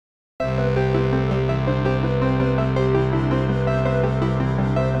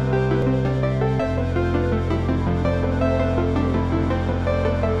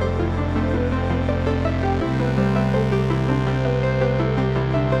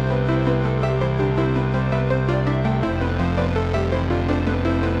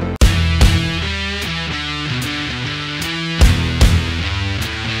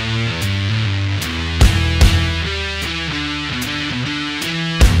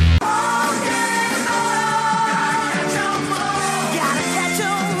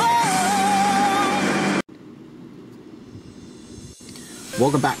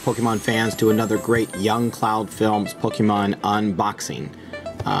Welcome back, Pokemon fans, to another great Young Cloud Films Pokemon unboxing.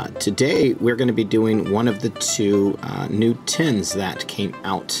 Today we're going to be doing one of the two new tins that came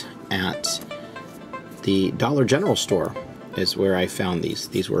out at the Dollar General store is where I found these.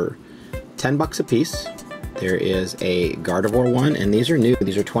 These were 10 bucks a piece. There is a Gardevoir one, and these are new.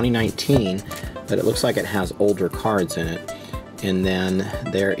 These are 2019, but it looks like it has older cards in it. And then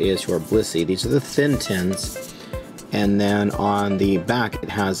there is your Blissey. These are the thin tins. And then on the back it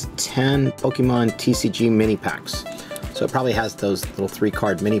has 10 Pokemon TCG mini packs. So it probably has those little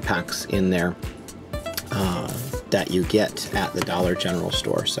 3-card mini packs in there that you get at the Dollar General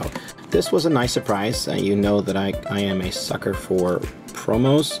store. So this was a nice surprise. You know that I am a sucker for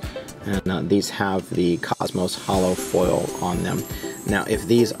promos, and these have the Cosmos Holo foil on them. Now if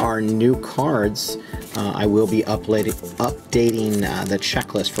these are new cards, I will be updating the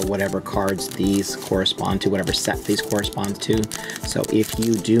checklist for whatever cards these correspond to, whatever set these correspond to. So if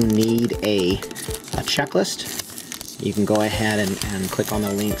you do need a checklist, you can go ahead and click on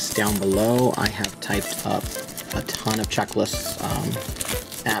the links down below. I have typed up a ton of checklists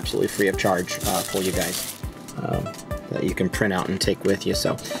absolutely free of charge for you guys that you can print out and take with you.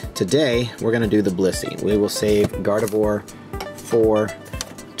 So today we're going to do the Blissey. We will save Gardevoir for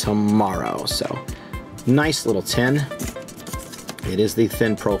tomorrow. So nice little tin. It is the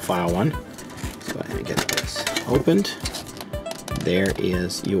thin profile one. Let's go ahead and get this opened. There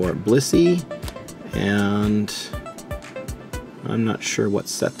is your Blissey, and I'm not sure what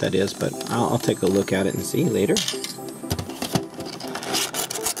set that is, but I'll take a look at it and see later.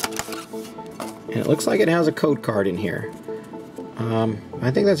 And it looks like it has a code card in here. I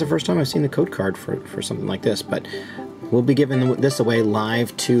think that's the first time I've seen the code card for something like this, but we'll be giving this away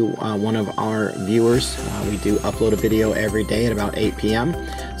live to one of our viewers. We do upload a video every day at about 8 p.m.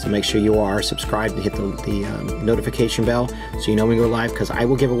 So make sure you are subscribed and hit the notification bell so you know when we go live, because I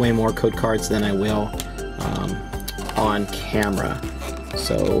will give away more code cards than I will on camera.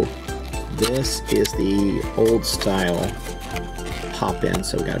 So this is the old style pop in,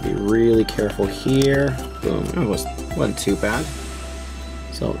 so we got to be really careful here. Boom. It wasn't too bad.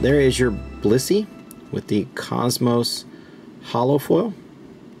 So there is your Blissey with the Cosmos Holo foil.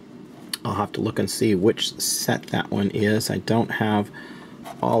 I'll have to look and see which set that one is. I don't have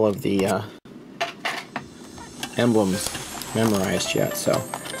all of the emblems memorized yet, so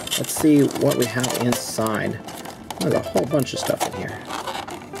let's see what we have inside. There's a whole bunch of stuff in here.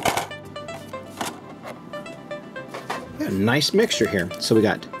 Got a nice mixture here. So we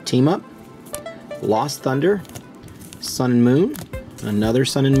got Team Up, Lost Thunder, Sun and Moon, another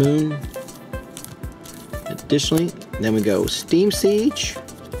Sun and Moon. Additionally, then we go Steam Siege,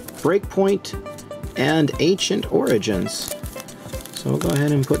 Breakpoint, and Ancient Origins. So we'll go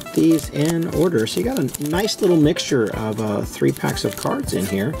ahead and put these in order. So you got a nice little mixture of 3 packs of cards in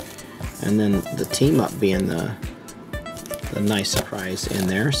here, and then the Team Up being the nice surprise in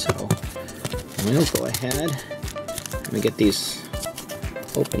there. So we'll go ahead and get these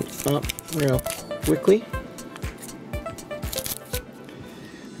opened up real quickly.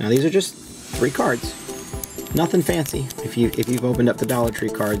 Now these are just 3 cards. Nothing fancy. If you've opened up the Dollar Tree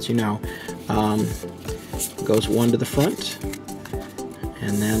cards, you know. Goes one to the front,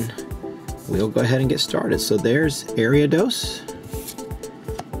 and then we'll go ahead and get started. So there's Ariados,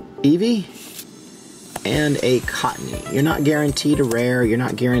 Eevee, and a Cottony. You're not guaranteed a rare. You're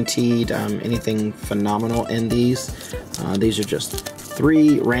not guaranteed anything phenomenal in these. These are just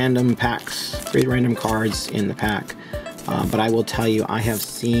 3 random packs, 3 random cards in the pack. But I will tell you, I have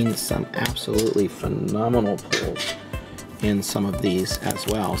seen some absolutely phenomenal pulls in some of these as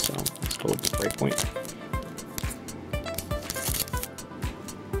well. So let's go with the Breakpoint.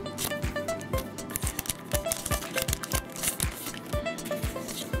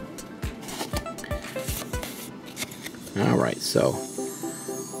 Alright, so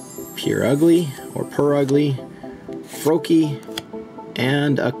Pure Ugly or Purugly, Froakie,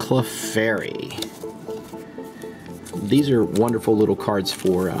 and a Clefairy. These are wonderful little cards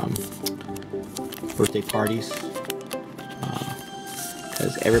for birthday parties,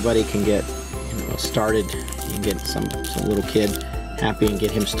 because everybody can get started. You can get some little kid happy and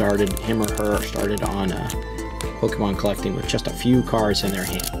get him or her started on Pokemon collecting with just a few cards in their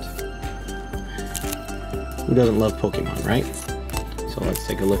hand. Who doesn't love Pokemon, right? So let's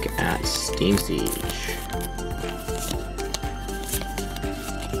take a look at Steam Siege.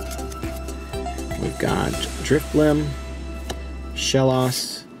 We've got Drifblim,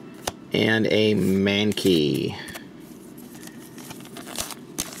 Shellos, and a Mankey.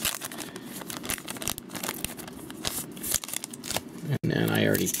 And then I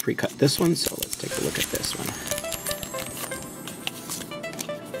already pre-cut this one, so let's take a look at this one.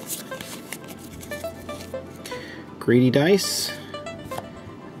 Greedy Dice,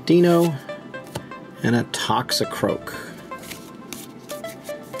 Dino, and a Toxicroak.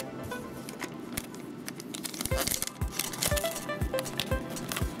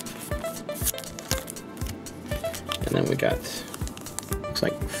 And then we got, looks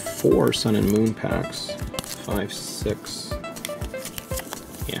like 4 Sun and Moon packs. 5, 6.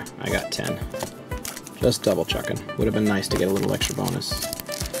 Yeah, I got 10. Just double checking. Would have been nice to get a little extra bonus.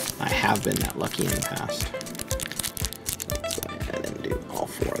 I have been that lucky in the past. So let's go ahead and do all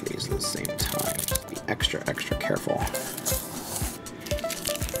 4 of these at the same time. Just be extra, extra careful.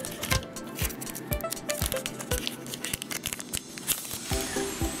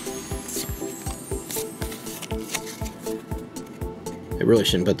 I really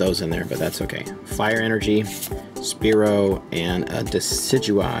shouldn't put those in there, but that's okay. Fire Energy, Spearow, and a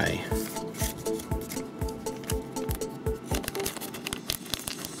Decidueye.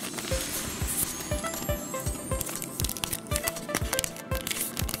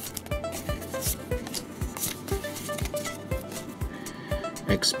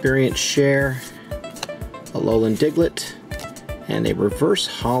 Experience Share, a Alolan Diglett, and a Reverse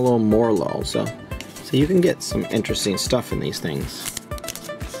Hollow Morlo. So you can get some interesting stuff in these things.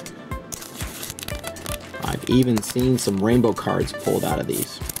 I've even seen some rainbow cards pulled out of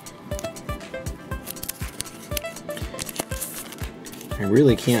these. I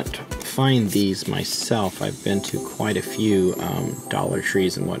really can't find these myself. I've been to quite a few Dollar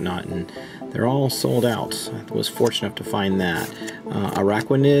Trees and whatnot, and they're all sold out. I was fortunate enough to find that.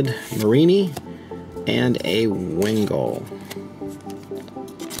 Araquanid, Marini, and a Wingull.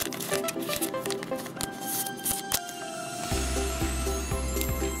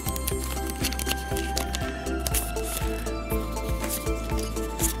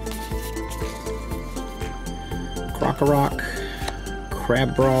 Krokorok,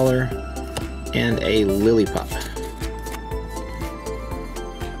 Crab Brawler, and a Lillipup.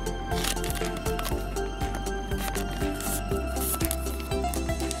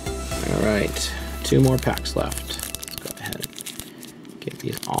 Alright, 2 more packs left. Let's go ahead and get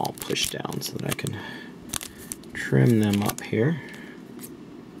these all pushed down so that I can trim them up here.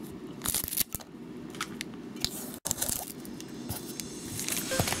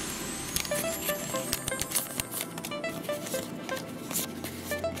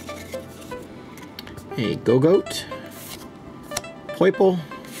 A Gogoat, Poiple,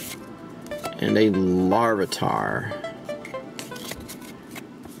 and a Larvitar.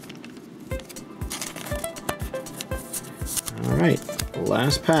 Alright,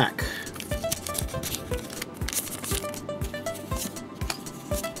 last pack.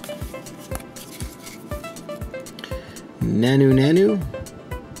 Nanu.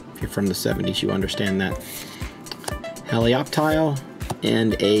 If you're from the 70s, you understand that. Helioptile,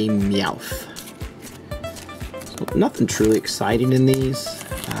 and a Meowth. Nothing truly exciting in these,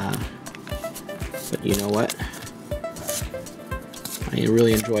 but you know what? I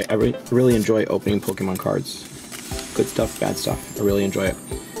really enjoy opening Pokemon cards. Good stuff, bad stuff. I really enjoy it.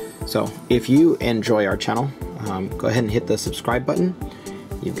 So if you enjoy our channel, go ahead and hit the subscribe button.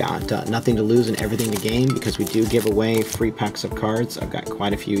 You've got nothing to lose and everything to gain, because we do give away free packs of cards. I've got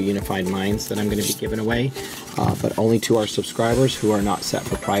quite a few Unified Minds that I'm going to be giving away, but only to our subscribers who are not set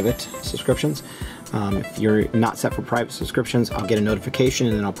for private subscriptions. If you're not set for private subscriptions, I'll get a notification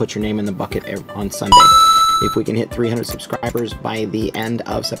and then I'll put your name in the bucket on Sunday. If we can hit 300 subscribers by the end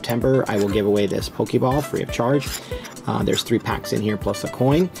of September, I will give away this Pokeball free of charge. There's 3 packs in here plus a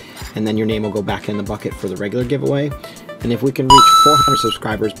coin, and then your name will go back in the bucket for the regular giveaway. And if we can reach 400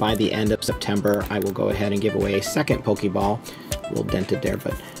 subscribers by the end of September, I will go ahead and give away a second Pokeball. A little dented there,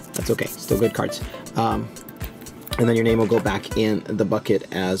 but that's okay. Still good cards. And then your name will go back in the bucket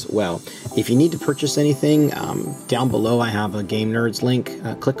as well. If you need to purchase anything, down below I have a Game Nerds link.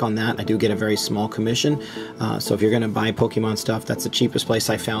 Click on that. I do get a very small commission. So if you're going to buy Pokemon stuff, that's the cheapest place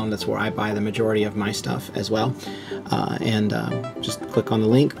I found. That's where I buy the majority of my stuff as well. Just click on the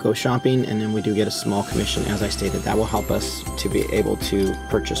link, go shopping, and then we do get a small commission. As I stated, that will help us to be able to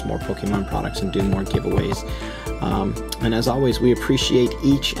purchase more Pokemon products and do more giveaways. And as always, we appreciate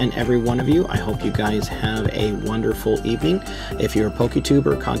each and every one of you. I hope you guys have a wonderful evening. If you're a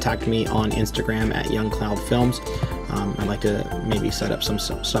PokeTuber, contact me on Instagram at YoungCloudFilms. I'd like to maybe set up some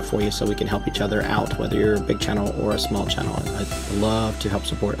stuff for you so we can help each other out, whether you're a big channel or a small channel. I'd love to help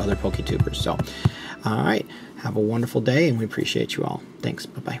support other PokeTubers. So, all right, have a wonderful day, and we appreciate you all. Thanks.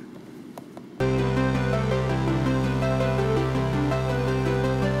 Bye-bye.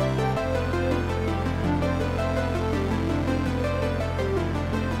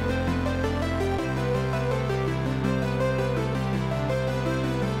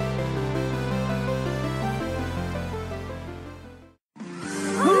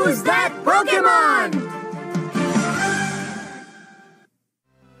 Pokémon!